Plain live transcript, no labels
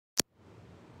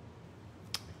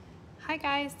Hi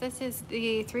guys, this is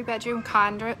the 3-bedroom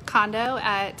condo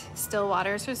at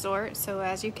Stillwater's Resort. So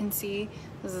as you can see,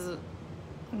 this is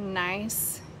a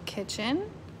nice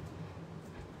kitchen.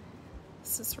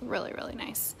 This is really, really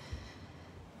nice.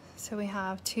 So we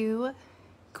have 2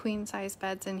 queen size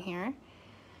beds in here.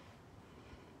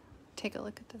 Take a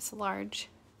look at this large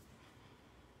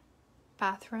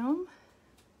bathroom.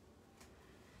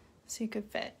 So you could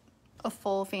fit a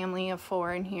full family of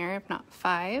 4 in here, if not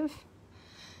 5.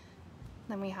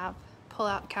 Then we have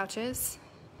pull-out couches,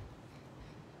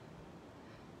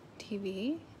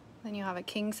 TV. Then you have a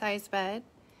king-size bed.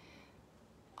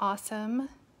 Awesome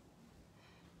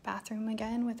bathroom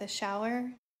again with a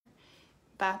shower,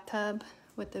 bathtub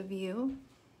with a view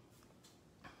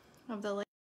of the lake.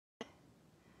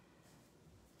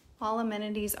 All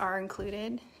amenities are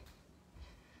included.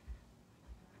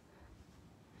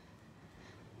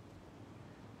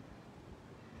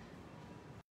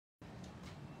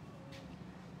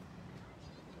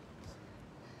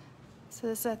 So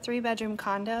this is a 3-bedroom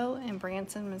condo in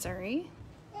Branson, Missouri.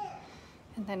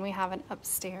 And then we have an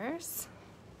upstairs.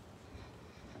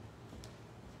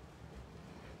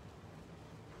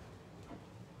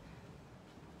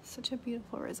 Such a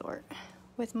beautiful resort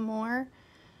with more,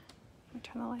 let me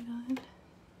turn the light on,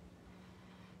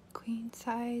 queen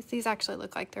size. These actually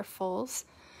look like they're fulls.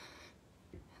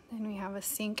 And then we have a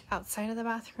sink outside of the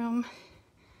bathroom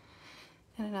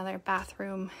and another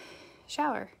bathroom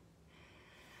shower.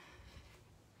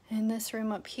 And this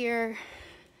room up here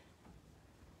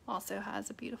also has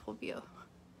a beautiful view.